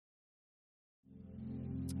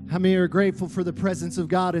How many are grateful for the presence of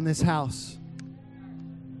God in this house?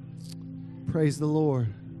 Praise the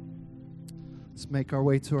Lord. Let's make our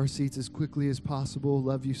way to our seats as quickly as possible.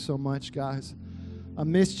 Love you so much, guys. I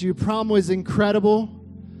missed you. Prom was incredible.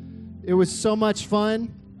 It was so much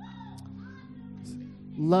fun.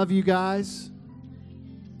 Love you guys.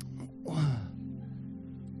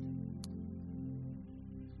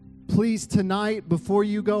 Please, tonight, before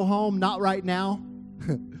you go home, not right now,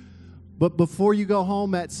 but before you go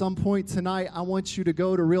home at some point tonight, I want you to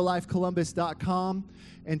go to reallifecolumbus.com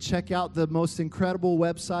and check out the most incredible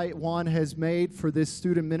website Juan has made for this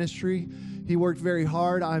student ministry. He worked very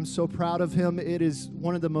hard. I'm so proud of him. It is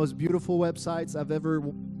one of the most beautiful websites I've ever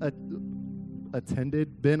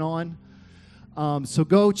been on. So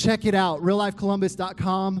go check it out,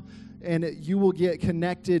 reallifecolumbus.com, and you will get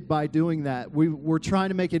connected by doing that. We're trying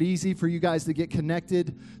to make it easy for you guys to get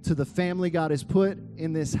connected to the family God has put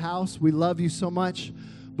in this house. We love you so much.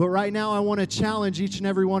 But right now, I want to challenge each and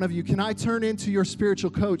every one of you. Can I turn into your spiritual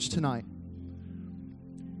coach tonight?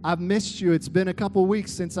 I've missed you. It's been a couple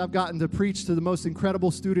weeks since I've gotten to preach to the most incredible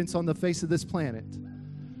students on the face of this planet.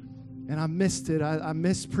 And I missed it. I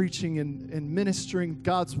miss preaching and ministering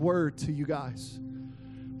God's word to you guys.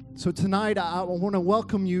 So tonight, I want to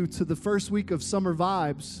welcome you to the first week of Summer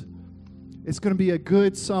Vibes. It's going to be a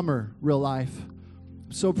good summer, Real Life.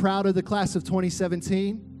 I'm so proud of the class of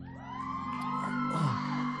 2017.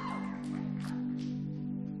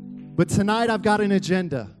 But tonight, I've got an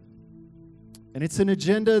agenda. And it's an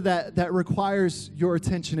agenda that requires your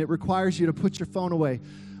attention. It requires you to put your phone away.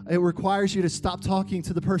 It requires you to stop talking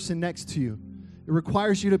to the person next to you. It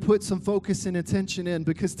requires you to put some focus and attention in,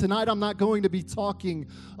 because tonight I'm not going to be talking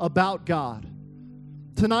about God.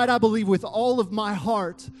 Tonight I believe with all of my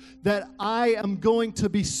heart that I am going to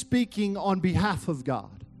be speaking on behalf of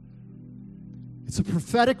God. It's a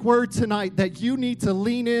prophetic word tonight that you need to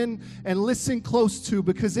lean in and listen close to,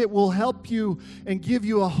 because it will help you and give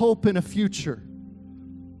you a hope and a future.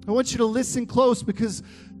 I want you to listen close, because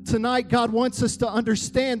tonight, God wants us to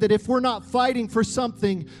understand that if we're not fighting for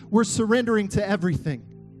something, we're surrendering to everything.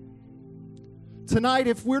 Tonight,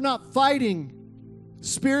 if we're not fighting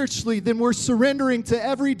spiritually, then we're surrendering to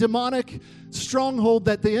every demonic stronghold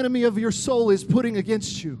that the enemy of your soul is putting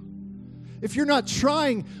against you. If you're not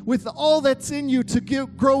trying with all that's in you to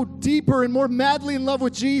grow deeper and more madly in love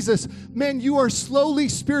with Jesus, man, you are slowly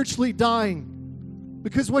spiritually dying,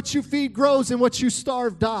 because what you feed grows and what you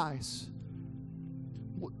starve dies.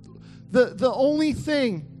 The only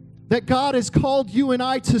thing that God has called you and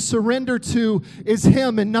I to surrender to is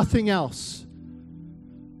Him and nothing else.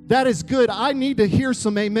 That is good. I need to hear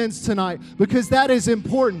some amens tonight, because that is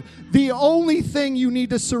important. The only thing you need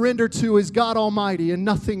to surrender to is God Almighty and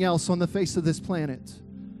nothing else on the face of this planet.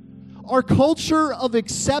 Our culture of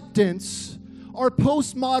acceptance, our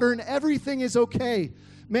postmodern, everything is okay.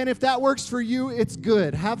 Man, if that works for you, it's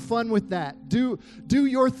good. Have fun with that. Do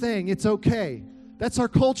your thing. It's okay. That's our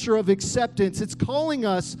culture of acceptance. It's calling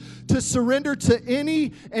us to surrender to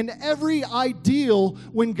any and every ideal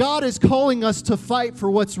when God is calling us to fight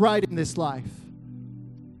for what's right in this life.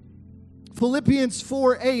 Philippians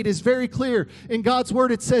 4:8 is very clear. In God's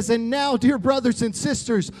word it says, "And now, dear brothers and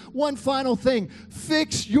sisters, one final thing.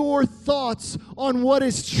 Fix your thoughts on what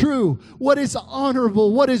is true, what is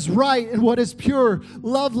honorable, what is right, and what is pure,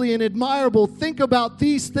 lovely, and admirable. Think about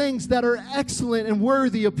these things that are excellent and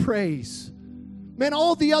worthy of praise." Man,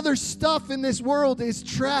 all the other stuff in this world is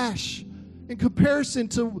trash in comparison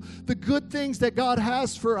to the good things that God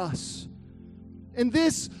has for us. And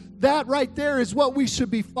that right there is what we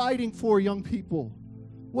should be fighting for, young people.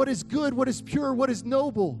 What is good, what is pure, what is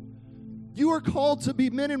noble. You are called to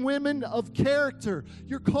be men and women of character.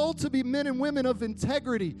 You're called to be men and women of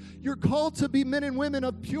integrity. You're called to be men and women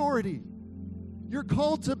of purity. You're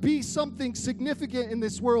called to be something significant in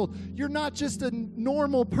this world. You're not just a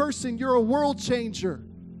normal person. You're a world changer.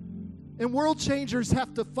 And world changers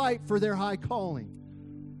have to fight for their high calling.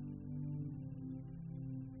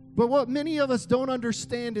 But what many of us don't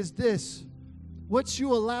understand is this. What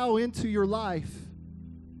you allow into your life,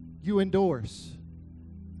 you endorse.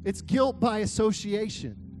 It's guilt by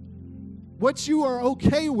association. What you are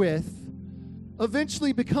okay with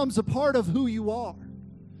eventually becomes a part of who you are.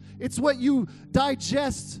 It's what you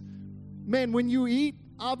digest. Man, when you eat,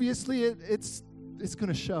 obviously it's going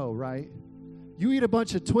to show, right? You eat a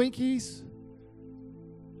bunch of Twinkies,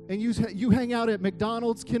 and you hang out at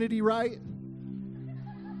McDonald's, Kennedy, right?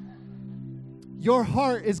 Your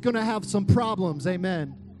heart is going to have some problems,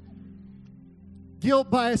 amen.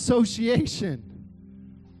 Guilt by association.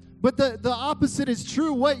 But the opposite is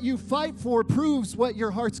true. What you fight for proves what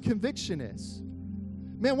your heart's conviction is.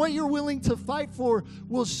 Man, what you're willing to fight for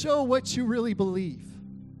will show what you really believe.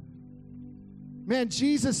 Man,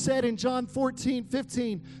 Jesus said in John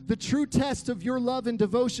 14:15, the true test of your love and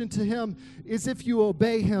devotion to him is if you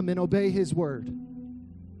obey him and obey his word.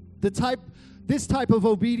 This type of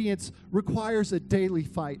obedience requires a daily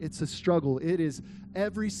fight. It's a struggle. It is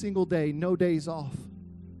every single day, no days off,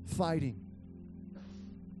 fighting.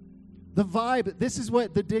 The vibe, this is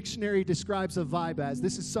what the dictionary describes a vibe as.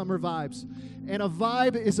 This is summer vibes. And a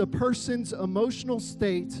vibe is a person's emotional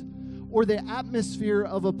state or the atmosphere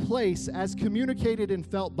of a place as communicated and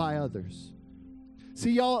felt by others.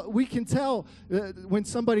 See, y'all, we can tell when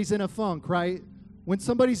somebody's in a funk, right? When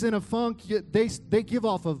somebody's in a funk, they give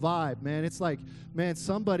off a vibe, man. It's like, man,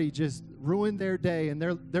 somebody just ruined their day, and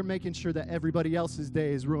they're making sure that everybody else's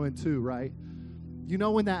day is ruined too, right? You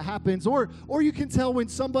know when that happens. Or you can tell when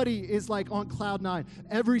somebody is like on cloud nine.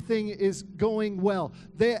 Everything is going well.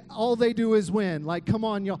 All they do is win. Like, come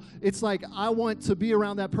on, y'all. It's like, I want to be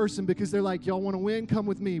around that person because they're like, y'all want to win? Come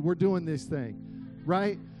with me. We're doing this thing,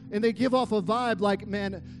 right? And they give off a vibe like,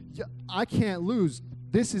 man, I can't lose.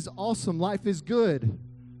 This is awesome. Life is good.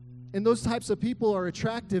 And those types of people are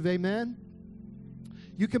attractive, amen?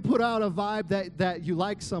 You can put out a vibe that you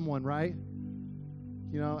like someone, right?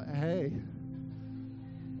 You know, hey,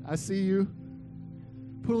 I see you.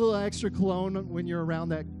 Put a little extra cologne when you're around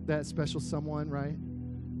that special someone, right?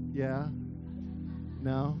 Yeah?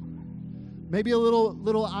 No? Maybe a little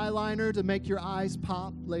eyeliner to make your eyes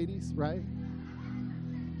pop, ladies, right?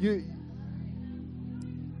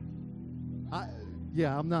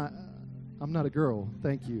 I'm not a girl.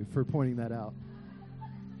 Thank you for pointing that out.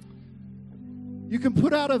 You can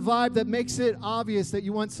put out a vibe that makes it obvious that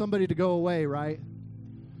you want somebody to go away, right?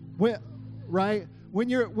 When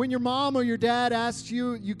your mom or your dad asks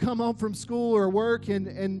you, you come home from school or work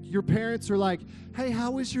and your parents are like, "Hey,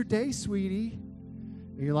 how was your day, sweetie?"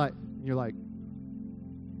 And you're like,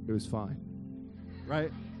 "It was fine."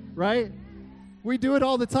 Right? Right? We do it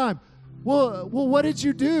all the time. Well, what did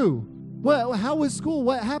you do? How was school?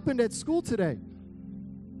 What happened at school today?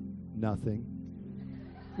 Nothing.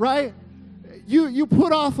 Right? You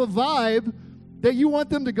put off a vibe that you want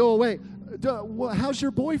them to go away. How's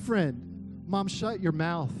your boyfriend? Mom, shut your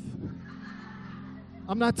mouth.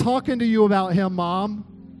 I'm not talking to you about him,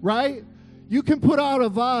 Mom. Right? You can put out a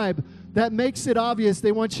vibe that makes it obvious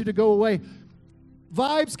they want you to go away.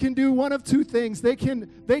 Vibes can do one of two things. They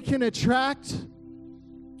can attract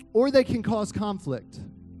or they can cause conflict.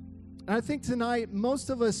 And I think tonight, most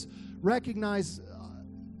of us recognize,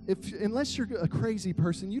 unless you're a crazy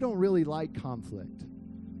person, you don't really like conflict.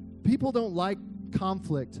 People don't like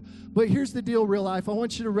conflict. But here's the deal, real life. I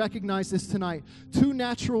want you to recognize this tonight. Two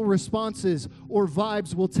natural responses or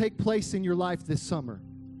vibes will take place in your life this summer.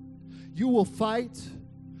 You will fight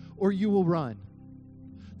or you will run.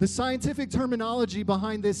 The scientific terminology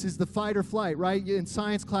behind this is the fight or flight, right? In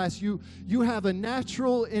science class, you have a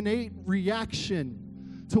natural, innate reaction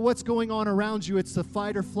to what's going on around you. It's the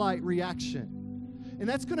fight or flight reaction. And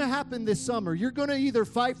that's going to happen this summer. You're going to either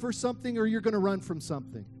fight for something or you're going to run from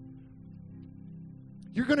something.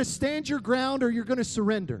 You're going to stand your ground or you're going to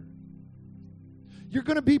surrender. You're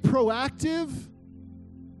going to be proactive.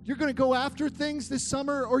 You're going to go after things this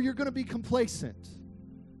summer or you're going to be complacent.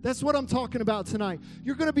 That's what I'm talking about tonight.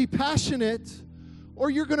 You're going to be passionate or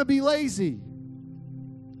you're going to be lazy.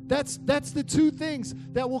 That's the two things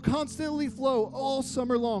that will constantly flow all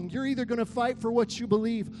summer long. You're either going to fight for what you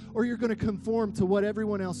believe or you're going to conform to what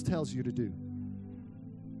everyone else tells you to do.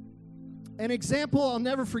 An example I'll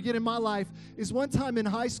never forget in my life is one time in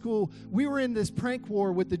high school, we were in this prank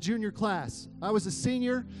war with the junior class. I was a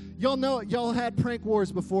senior. Y'all had prank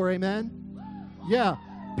wars before, amen? Yeah.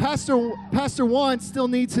 Pastor Juan still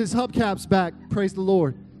needs his hubcaps back. Praise the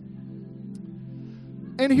Lord.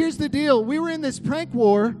 And here's the deal. We were in this prank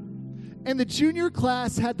war, and the junior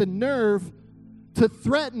class had the nerve to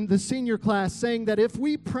threaten the senior class, saying that if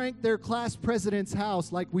we pranked their class president's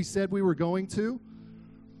house like we said we were going to,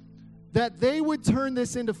 that they would turn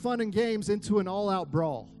this into fun and games into an all-out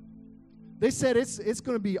brawl. They said it's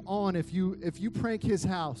going to be on if you prank his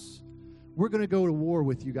house. We're going to go to war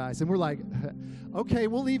with you guys. And we're like, okay,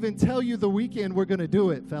 we'll even tell you the weekend we're going to do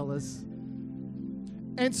it, fellas.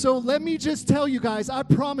 And so let me just tell you guys, I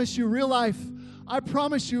promise you, real life, I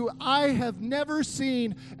promise you, I have never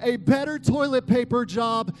seen a better toilet paper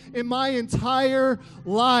job in my entire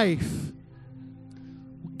life.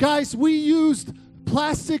 Guys, we used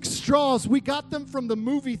plastic straws. We got them from the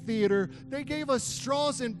movie theater. They gave us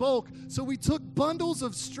straws in bulk. So we took bundles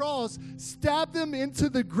of straws, stabbed them into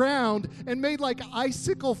the ground, and made like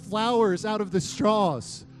icicle flowers out of the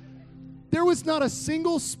straws. There was not a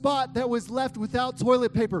single spot that was left without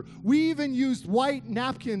toilet paper. We even used white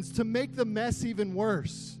napkins to make the mess even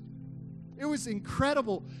worse. It was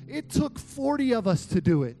incredible. It took 40 of us to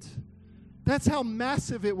do it. That's how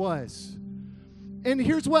massive it was. And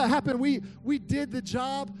here's what happened. We did the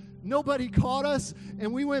job. Nobody caught us,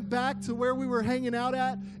 and we went back to where we were hanging out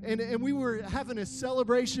at, and we were having a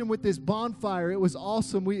celebration with this bonfire. It was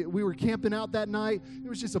awesome. We were camping out that night. It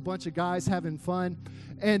was just a bunch of guys having fun.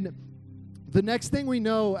 And the next thing we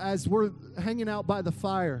know, as we're hanging out by the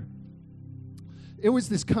fire, it was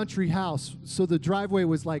this country house, so the driveway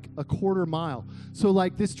was like a quarter mile. So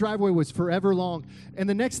like this driveway was forever long. And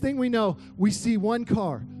the next thing we know, we see 1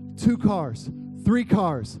 car, 2 cars, 3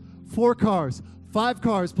 cars, 4 cars, 5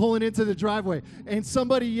 cars pulling into the driveway. And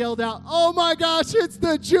somebody yelled out, "Oh my gosh, it's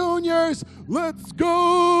the juniors! Let's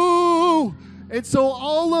go!" And so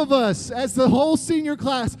all of us, as the whole senior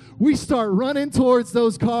class, we start running towards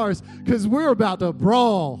those cars because we're about to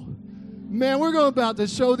brawl. Man, we're about to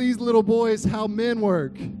show these little boys how men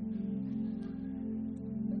work.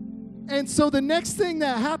 And so the next thing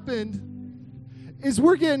that happened is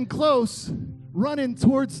we're getting close, running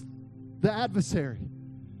towards the adversary.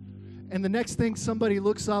 And the next thing, somebody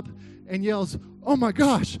looks up and yells, "Oh my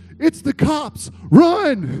gosh, it's the cops,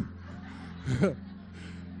 run!"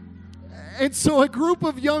 And so a group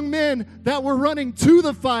of young men that were running to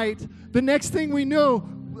the fight, the next thing we know,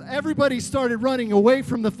 everybody started running away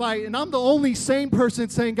from the fight. And I'm the only sane person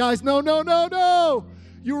saying, "Guys, no, no, no, no.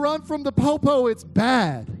 You run from the popo, it's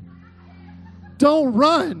bad. Don't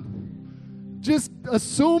run. Just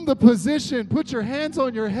assume the position. Put your hands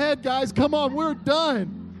on your head, guys. Come on, we're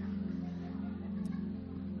done."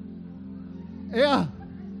 Yeah.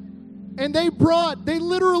 And they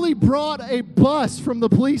literally brought a bus from the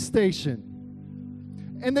police station.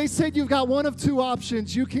 And they said, "You've got one of 2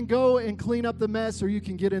 options. You can go and clean up the mess, or you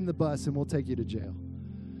can get in the bus and we'll take you to jail."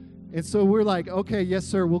 And so we're like, "Okay, yes,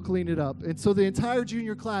 sir, we'll clean it up." And so the entire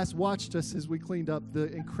junior class watched us as we cleaned up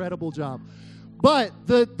the incredible job. But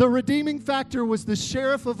the redeeming factor was the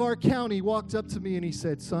sheriff of our county walked up to me and he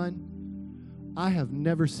said, "Son, I have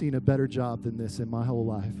never seen a better job than this in my whole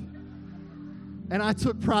life." And I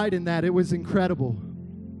took pride in that. It was incredible.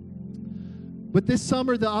 But this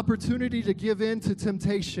summer, the opportunity to give in to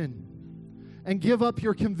temptation and give up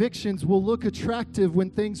your convictions will look attractive when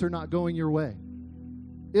things are not going your way.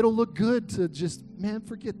 It'll look good to just, man,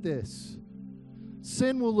 forget this.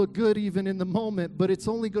 Sin will look good even in the moment, but it's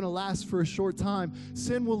only going to last for a short time.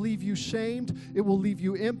 Sin will leave you shamed. It will leave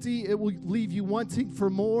you empty. It will leave you wanting for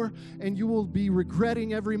more, and you will be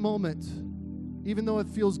regretting every moment. Even though it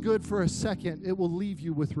feels good for a second, it will leave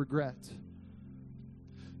you with regret.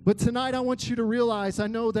 But tonight I want you to realize, I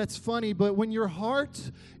know that's funny, but when your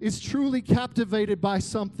heart is truly captivated by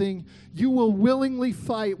something, you will willingly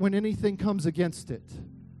fight when anything comes against it.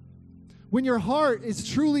 When your heart is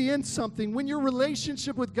truly in something, when your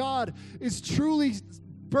relationship with God is truly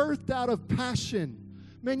birthed out of passion,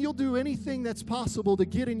 man, you'll do anything that's possible to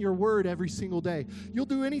get in your word every single day. You'll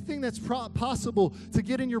do anything that's possible to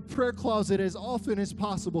get in your prayer closet as often as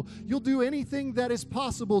possible. You'll do anything that is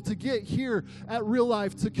possible to get here at Real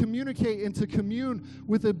Life, to communicate and to commune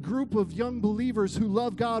with a group of young believers who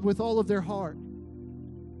love God with all of their heart.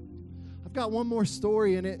 I've got one more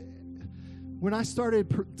story in it. When I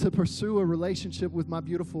started to pursue a relationship with my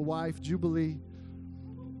beautiful wife, Jubilee,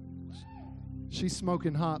 she's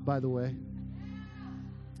smoking hot, by the way.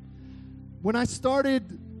 When I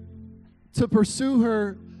started to pursue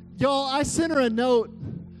her, y'all, I sent her a note.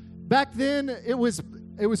 Back then, it was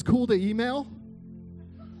cool to email.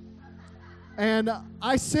 And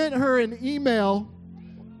I sent her an email,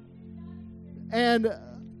 and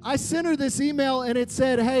I sent her this email, and it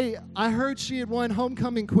said, "Hey, I heard she had won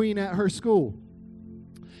homecoming queen at her school."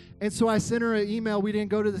 And so I sent her an email. We didn't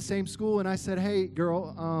go to the same school, and I said, "Hey,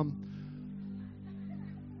 girl,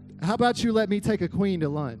 how about you let me take a queen to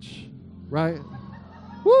lunch?" Right?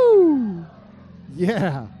 Woo!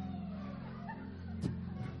 Yeah.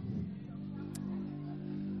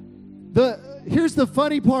 Here's the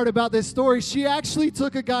funny part about this story. She actually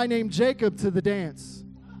took a guy named Jacob to the dance.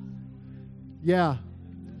 Yeah.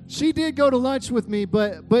 She did go to lunch with me,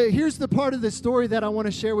 but here's the part of the story that I want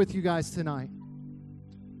to share with you guys tonight.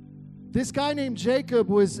 This guy named Jacob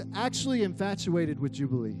was actually infatuated with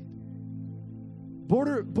Jubilee.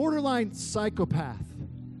 Borderline psychopath.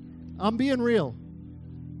 I'm being real.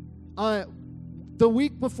 The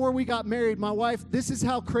week before we got married, my wife, this is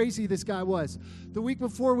how crazy this guy was. The week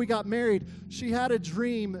before we got married, she had a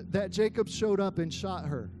dream that Jacob showed up and shot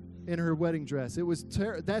her in her wedding dress.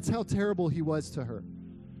 That's how terrible he was to her.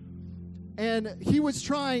 And he was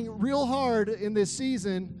trying real hard in this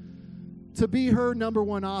season to be her number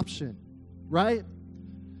one option, right?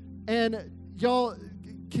 And y'all,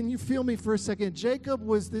 can you feel me for a second? Jacob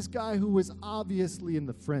was this guy who was obviously in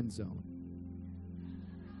the friend zone.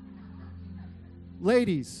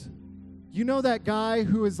 Ladies, you know that guy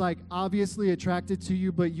who is like obviously attracted to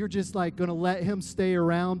you, but you're just like going to let him stay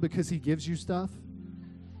around because he gives you stuff,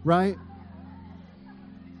 right?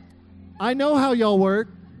 I know how y'all work.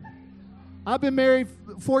 I've been married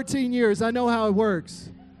 14 years. I know how it works.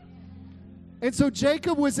 And so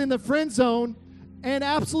Jacob was in the friend zone, and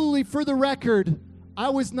absolutely, for the record, I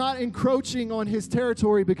was not encroaching on his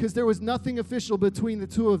territory because there was nothing official between the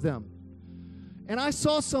two of them. And I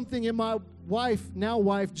saw something in my now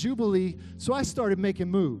wife, Jubilee, so I started making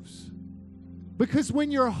moves. Because with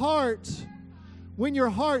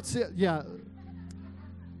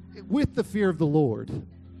the fear of the Lord.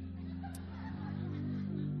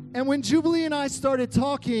 And when Jubilee and I started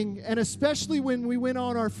talking, and especially when we went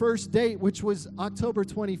on our first date, which was October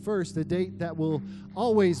 21st, a date that will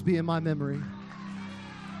always be in my memory.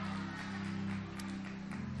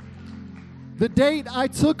 The date I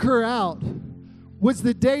took her out was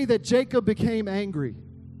the day that Jacob became angry.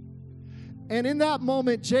 And in that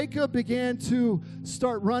moment, Jacob began to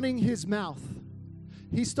start running his mouth.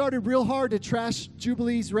 He started real hard to trash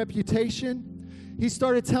Jubilee's reputation. He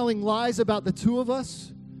started telling lies about the two of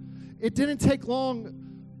us. It didn't take long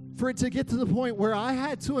for it to get to the point where I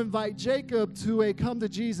had to invite Jacob to a Come to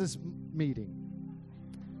Jesus meeting.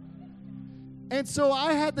 And so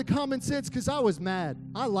I had the common sense because I was mad.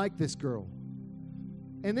 I like this girl.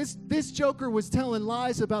 And this joker was telling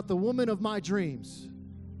lies about the woman of my dreams.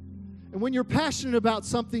 And when you're passionate about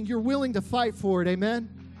something, you're willing to fight for it, amen?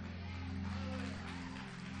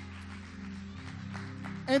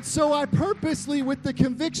 And so I purposely, with the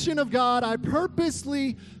conviction of God, I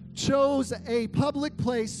purposely chose a public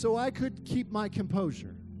place so I could keep my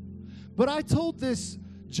composure. But I told this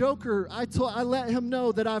joker, I let him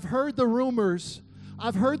know that I've heard the rumors,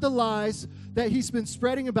 I've heard the lies that he's been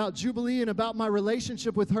spreading about Jubilee and about my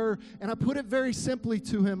relationship with her, and I put it very simply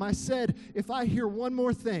to him. I said, if I hear one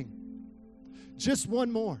more thing, just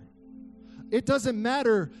one more, it doesn't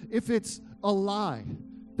matter if it's a lie.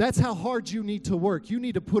 That's how hard you need to work. You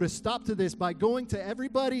need to put a stop to this by going to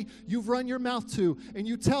everybody you've run your mouth to, and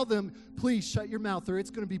you tell them, please shut your mouth or it's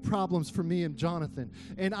going to be problems for me and Jonathan.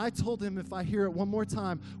 And I told him if I hear it one more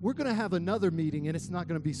time, we're going to have another meeting and it's not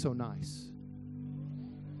going to be so nice.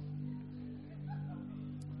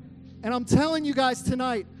 And I'm telling you guys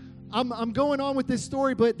tonight, I'm going on with this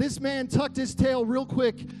story, but this man tucked his tail real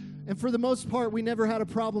quick, and for the most part, we never had a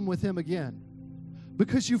problem with him again.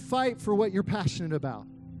 Because you fight for what you're passionate about.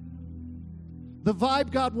 The vibe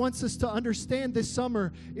God wants us to understand this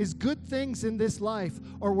summer is good things in this life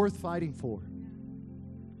are worth fighting for.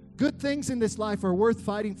 Good things in this life are worth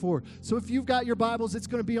fighting for. So if you've got your Bibles, it's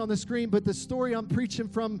going to be on the screen, but the story I'm preaching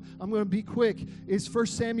from, I'm going to be quick, is 1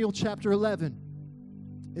 Samuel chapter 11.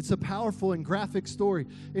 It's a powerful and graphic story.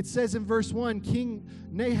 It says in verse 1, King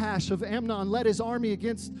Nahash of Ammon led his army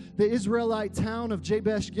against the Israelite town of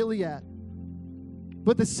Jabesh Gilead.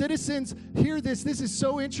 But the citizens, hear this is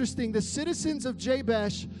so interesting. The citizens of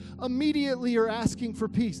Jabesh immediately are asking for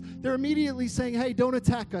peace. They're immediately saying, hey, don't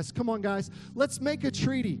attack us. Come on, guys. Let's make a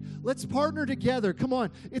treaty. Let's partner together. Come on.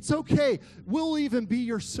 It's okay. We'll even be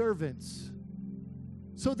your servants.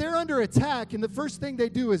 So they're under attack, and the first thing they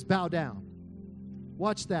do is bow down.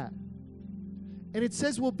 Watch that. And it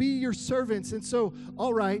says, we'll be your servants. And so,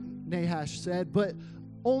 all right, Nahash said, but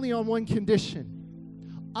only on one condition.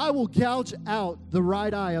 I will gouge out the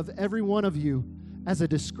right eye of every one of you as a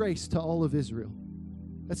disgrace to all of Israel.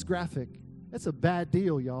 That's graphic. That's a bad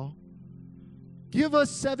deal, y'all. Give us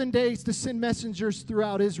 7 days to send messengers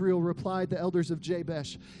throughout Israel, replied the elders of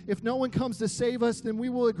Jabesh. If no one comes to save us, then we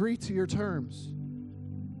will agree to your terms.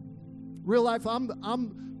 Real life,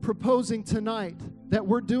 I'm proposing tonight that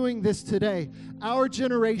we're doing this today. Our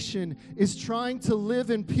generation is trying to live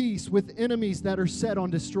in peace with enemies that are set on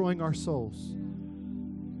destroying our souls.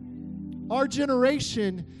 Our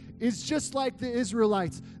generation is just like the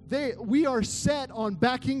Israelites. We are set on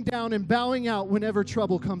backing down and bowing out whenever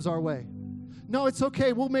trouble comes our way. No, it's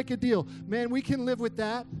okay. We'll make a deal. Man, we can live with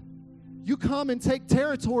that. You come and take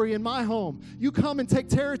territory in my home. You come and take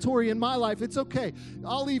territory in my life. It's okay.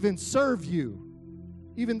 I'll even serve you,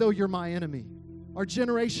 even though you're my enemy. Our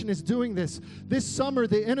generation is doing this. This summer,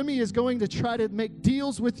 the enemy is going to try to make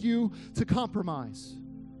deals with you to compromise.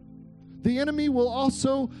 The enemy will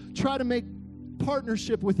also try to make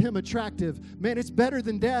partnership with him attractive. Man, it's better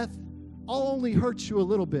than death. I'll only hurt you a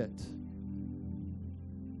little bit.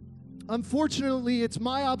 Unfortunately, it's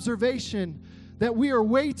my observation that we are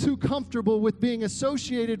way too comfortable with being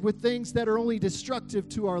associated with things that are only destructive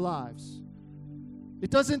to our lives. It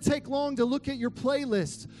doesn't take long to look at your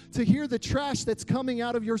playlist, to hear the trash that's coming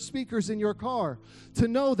out of your speakers in your car, to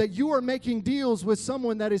know that you are making deals with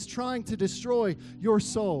someone that is trying to destroy your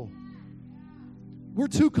soul. We're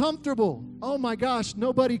too comfortable. Oh my gosh,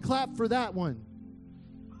 nobody clapped for that one.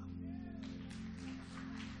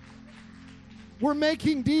 We're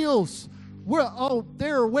making deals.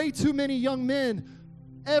 There are way too many young men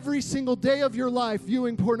every single day of your life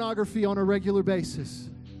viewing pornography on a regular basis.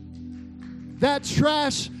 That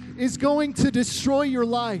trash is going to destroy your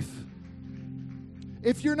life.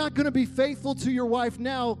 If you're not going to be faithful to your wife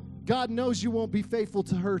now, God knows you won't be faithful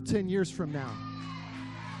to her 10 years from now.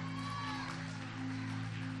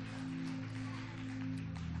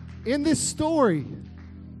 In this story,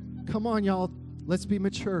 come on, y'all, let's be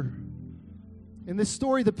mature. In this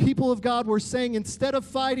story, the people of God were saying, instead of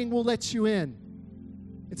fighting, we'll let you in.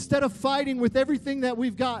 Instead of fighting with everything that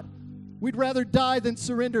we've got, we'd rather die than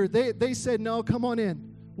surrender. They said, no, come on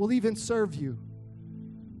in. We'll even serve you.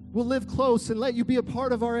 We'll live close and let you be a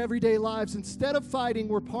part of our everyday lives. Instead of fighting,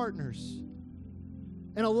 we're partners.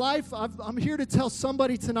 And a life, I'm here to tell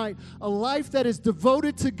somebody tonight, a life that is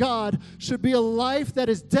devoted to God should be a life that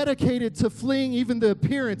is dedicated to fleeing even the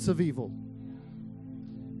appearance of evil.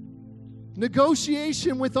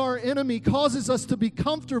 Negotiation with our enemy causes us to be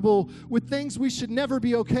comfortable with things we should never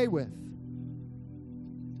be okay with.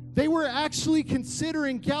 They were actually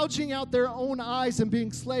considering gouging out their own eyes and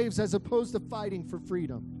being slaves as opposed to fighting for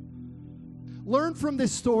freedom. Learn from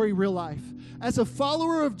this story, real life. As a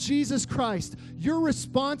follower of Jesus Christ, your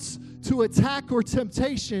response to attack or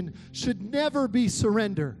temptation should never be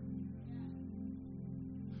surrender.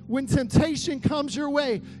 When temptation comes your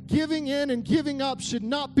way, giving in and giving up should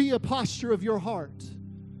not be a posture of your heart.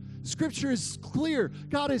 Scripture is clear.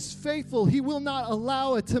 God is faithful. He will not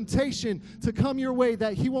allow a temptation to come your way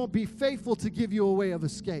that He won't be faithful to give you a way of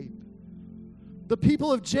escape. The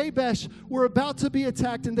people of Jabesh were about to be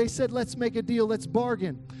attacked, and they said, let's make a deal. Let's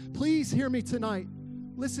bargain. Please hear me tonight.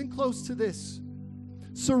 Listen close to this.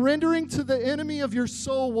 Surrendering to the enemy of your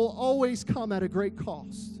soul will always come at a great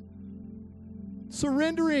cost.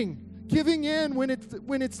 Surrendering, giving in when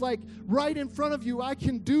it's like right in front of you, I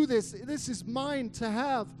can do this. This is mine to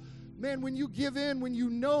have. Man, when you give in, when you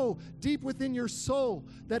know deep within your soul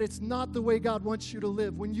that it's not the way God wants you to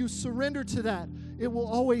live, when you surrender to that, it will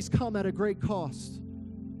always come at a great cost.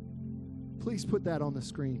 Please put that on the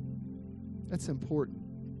screen. That's important.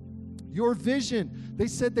 Your vision, they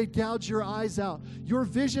said they'd gouge your eyes out. Your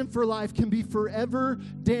vision for life can be forever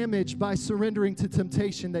damaged by surrendering to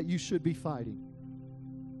temptation that you should be fighting.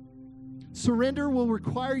 Surrender will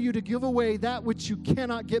require you to give away that which you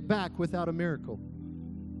cannot get back without a miracle.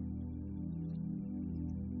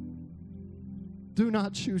 Do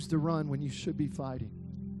not choose to run when you should be fighting.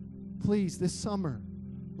 Please, this summer,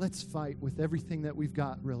 let's fight with everything that we've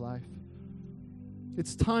got, real life.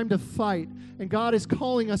 It's time to fight, and God is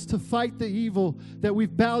calling us to fight the evil that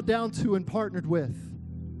we've bowed down to and partnered with.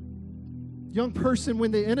 Young person,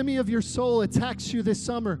 when the enemy of your soul attacks you this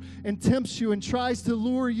summer and tempts you and tries to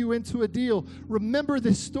lure you into a deal, remember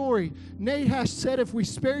this story. Nahash said, if we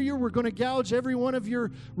spare you, we're going to gouge every one of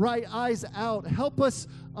your right eyes out. Help us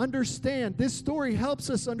understand. This story helps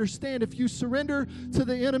us understand. If you surrender to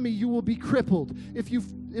the enemy, you will be crippled. If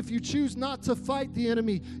you choose not to fight the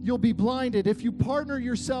enemy, you'll be blinded. If you partner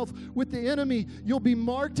yourself with the enemy, you'll be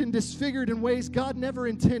marked and disfigured in ways God never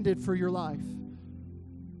intended for your life.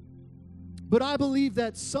 But I believe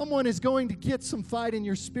that someone is going to get some fight in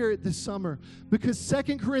your spirit this summer, because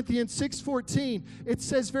 2 Corinthians 6:14, it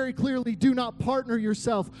says very clearly, do not partner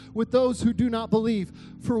yourself with those who do not believe.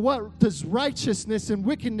 For what does righteousness and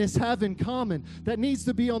wickedness have in common? That needs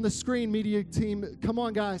to be on the screen, media team. Come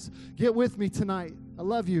on, guys. Get with me tonight. I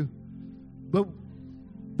love you. But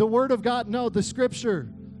the Word of God, no, the Scripture.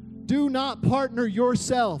 Do not partner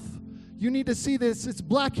yourself. You need to see this. It's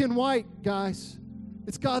black and white, guys.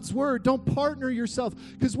 It's God's word. Don't partner yourself.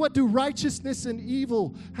 Because what do righteousness and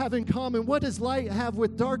evil have in common? What does light have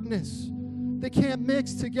with darkness? They can't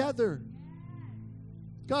mix together.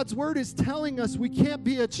 God's word is telling us we can't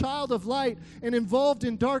be a child of light and involved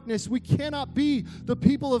in darkness. We cannot be the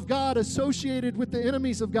people of God associated with the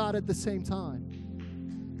enemies of God at the same time.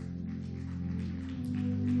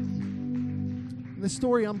 The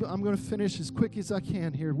story, I'm going to finish as quick as I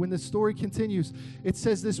can here. When the story continues, it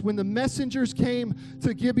says this: when the messengers came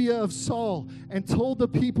to Gibeah of Saul and told the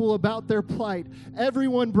people about their plight,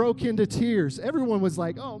 everyone broke into tears. Everyone was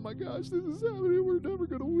like, oh my gosh, this is happening. We're never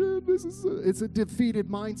going to win. It's a defeated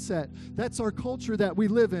mindset. That's our culture that we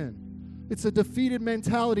live in. It's a defeated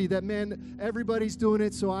mentality that, man, everybody's doing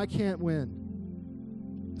it, so I can't win.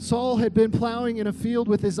 Saul had been plowing in a field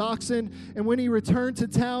with his oxen, and when he returned to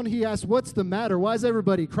town, he asked, "What's the matter? Why is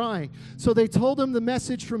everybody crying?" So they told him the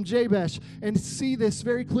message from Jabesh, and see this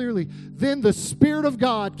very clearly. Then the Spirit of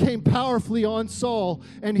God came powerfully on Saul,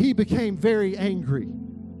 and he became very angry.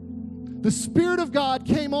 The Spirit of God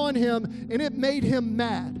came on him, and it made him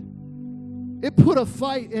mad. It put a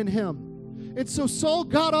fight in him. And so Saul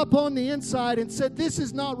got up on the inside and said, "This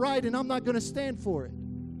is not right, and I'm not going to stand for it."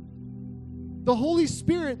 The Holy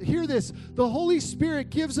Spirit, hear this, the Holy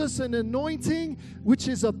Spirit gives us an anointing, which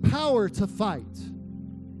is a power to fight.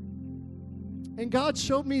 And God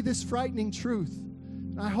showed me this frightening truth.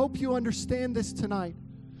 I hope you understand this tonight,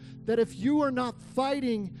 that if you are not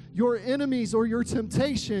fighting your enemies or your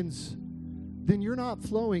temptations, then you're not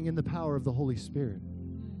flowing in the power of the Holy Spirit.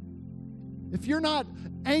 If you're not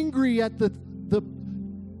angry at the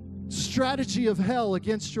strategy of hell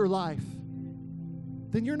against your life,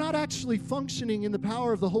 then you're not actually functioning in the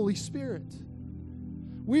power of the Holy Spirit.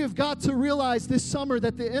 We have got to realize this summer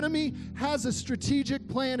that the enemy has a strategic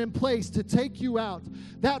plan in place to take you out.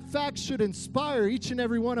 That fact should inspire each and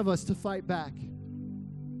every one of us to fight back.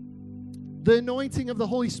 The anointing of the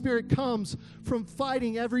Holy Spirit comes from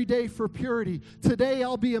fighting every day for purity. Today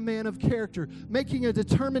I'll be a man of character, making a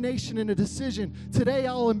determination and a decision. Today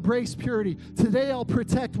I'll embrace purity. Today I'll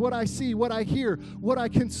protect what I see, what I hear, what I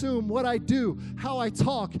consume, what I do, how I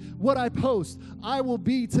talk, what I post. I will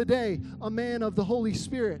be today a man of the Holy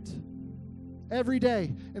Spirit every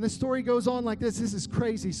day. And the story goes on like this. This is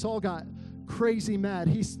crazy. Saul got crazy mad.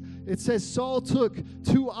 It says Saul took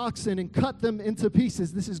 2 oxen and cut them into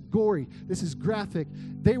pieces. This is gory. This is graphic.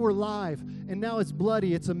 They were live, and now it's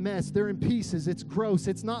bloody. It's a mess. They're in pieces. It's gross.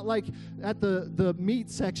 It's not like at the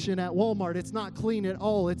meat section at Walmart. It's not clean at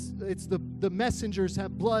all. It's the messengers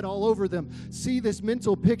have blood all over them. See this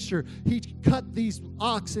mental picture. He cut these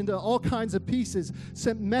ox into all kinds of pieces,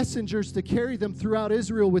 sent messengers to carry them throughout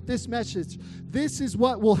Israel with this message. This is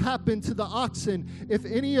what will happen to the oxen if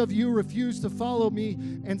any of you refuse to follow me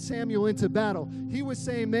and Samuel into battle. He was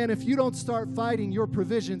saying, man, if you don't start fighting, your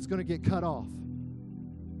provision's going to get cut off.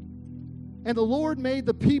 And the Lord made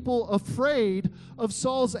the people afraid of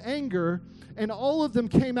Saul's anger, and all of them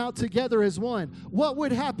came out together as one. What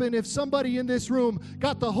would happen if somebody in this room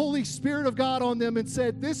got the Holy Spirit of God on them and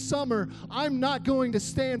said, this summer, I'm not going to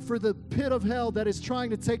stand for the pit of hell that is trying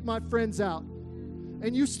to take my friends out?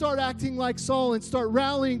 And you start acting like Saul and start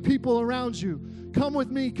rallying people around you. Come with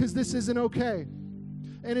me because this isn't okay.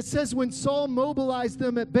 And it says when Saul mobilized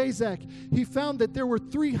them at Bezek, he found that there were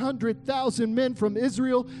 300,000 men from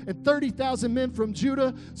Israel and 30,000 men from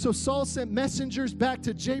Judah. So Saul sent messengers back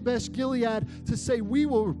to Jabesh Gilead to say, we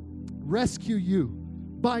will rescue you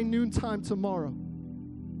by noontime tomorrow.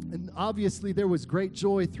 And obviously there was great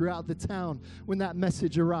joy throughout the town when that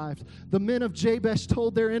message arrived. The men of Jabesh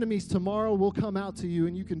told their enemies, tomorrow we'll come out to you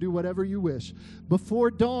and you can do whatever you wish.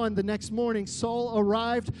 Before dawn the next morning, Saul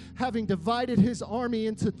arrived, having divided his army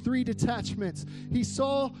into 3 detachments.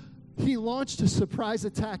 He launched a surprise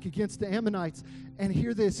attack against the Ammonites. And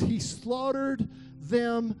hear this, he slaughtered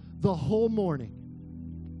them the whole morning.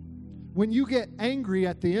 When you get angry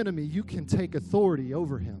at the enemy, you can take authority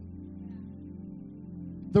over him.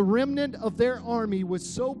 The remnant of their army was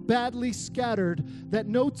so badly scattered that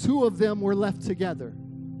no 2 of them were left together.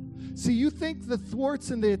 See, you think the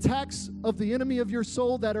thwarts and the attacks of the enemy of your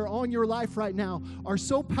soul that are on your life right now are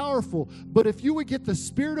so powerful, but if you would get the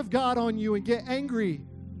Spirit of God on you and get angry,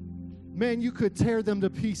 man, you could tear them to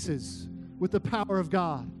pieces with the power of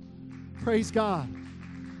God. Praise God.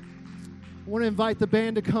 I want to invite the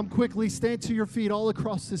band to come quickly. Stand to your feet all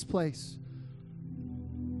across this place.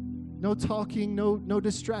 No talking, no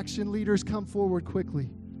distraction. Leaders, come forward quickly.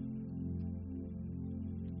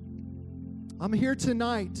 I'm here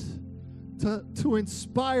tonight to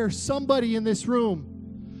inspire somebody in this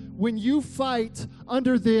room. When you fight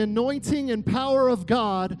under the anointing and power of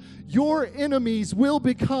God, your enemies will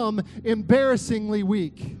become embarrassingly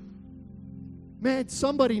weak. Man,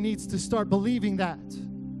 somebody needs to start believing that.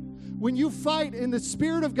 When you fight in the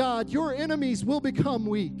Spirit of God, your enemies will become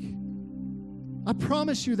weak. I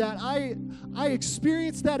promise you that. I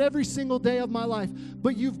experience that every single day of my life.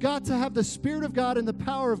 But you've got to have the Spirit of God and the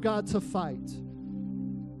power of God to fight.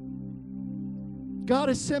 God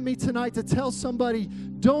has sent me tonight to tell somebody,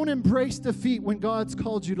 don't embrace defeat when God's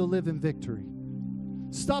called you to live in victory.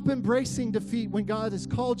 Stop embracing defeat when God has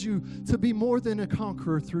called you to be more than a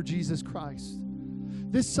conqueror through Jesus Christ.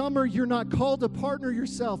 This summer, you're not called to partner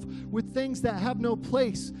yourself with things that have no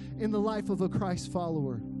place in the life of a Christ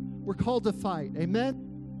follower. We're called to fight. Amen?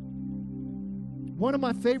 One of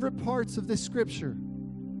my favorite parts of this scripture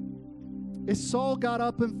is Saul got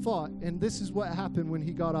up and fought, and this is what happened when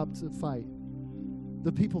he got up to fight.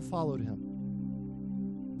 The people followed him.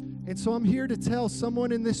 And so I'm here to tell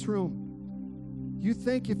someone in this room, you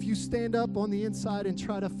think if you stand up on the inside and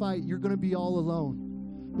try to fight, you're going to be all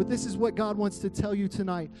alone. But this is what God wants to tell you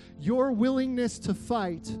tonight. Your willingness to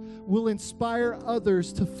fight will inspire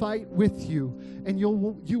others to fight with you, and you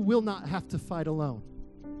will not have to fight alone.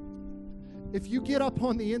 If you get up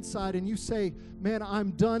on the inside and you say, man,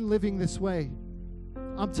 I'm done living this way.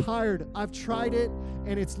 I'm tired. I've tried it,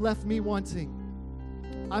 and it's left me wanting.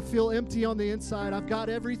 I feel empty on the inside. I've got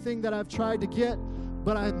everything that I've tried to get,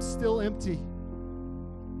 but I'm still empty.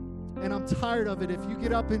 And I'm tired of it. If you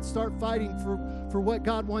get up and start fighting for what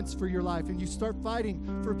God wants for your life, and you start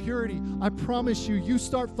fighting for purity, I promise you, you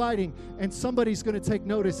start fighting, and somebody's going to take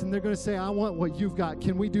notice, and they're going to say, I want what you've got.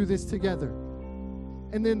 Can we do this together?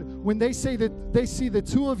 And then when they say that they see the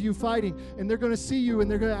two of you fighting, and they're going to see you,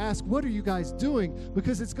 and they're going to ask, what are you guys doing?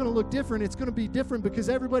 Because it's going to look different. It's going to be different because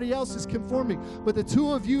everybody else is conforming. But the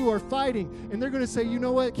two of you are fighting, and they're going to say, you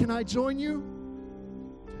know what? Can I join you?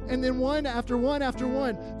 And then one after one after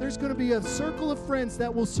one, there's going to be a circle of friends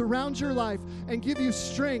that will surround your life and give you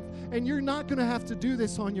strength. And you're not going to have to do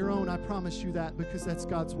this on your own. I promise you that, because that's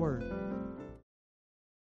God's word.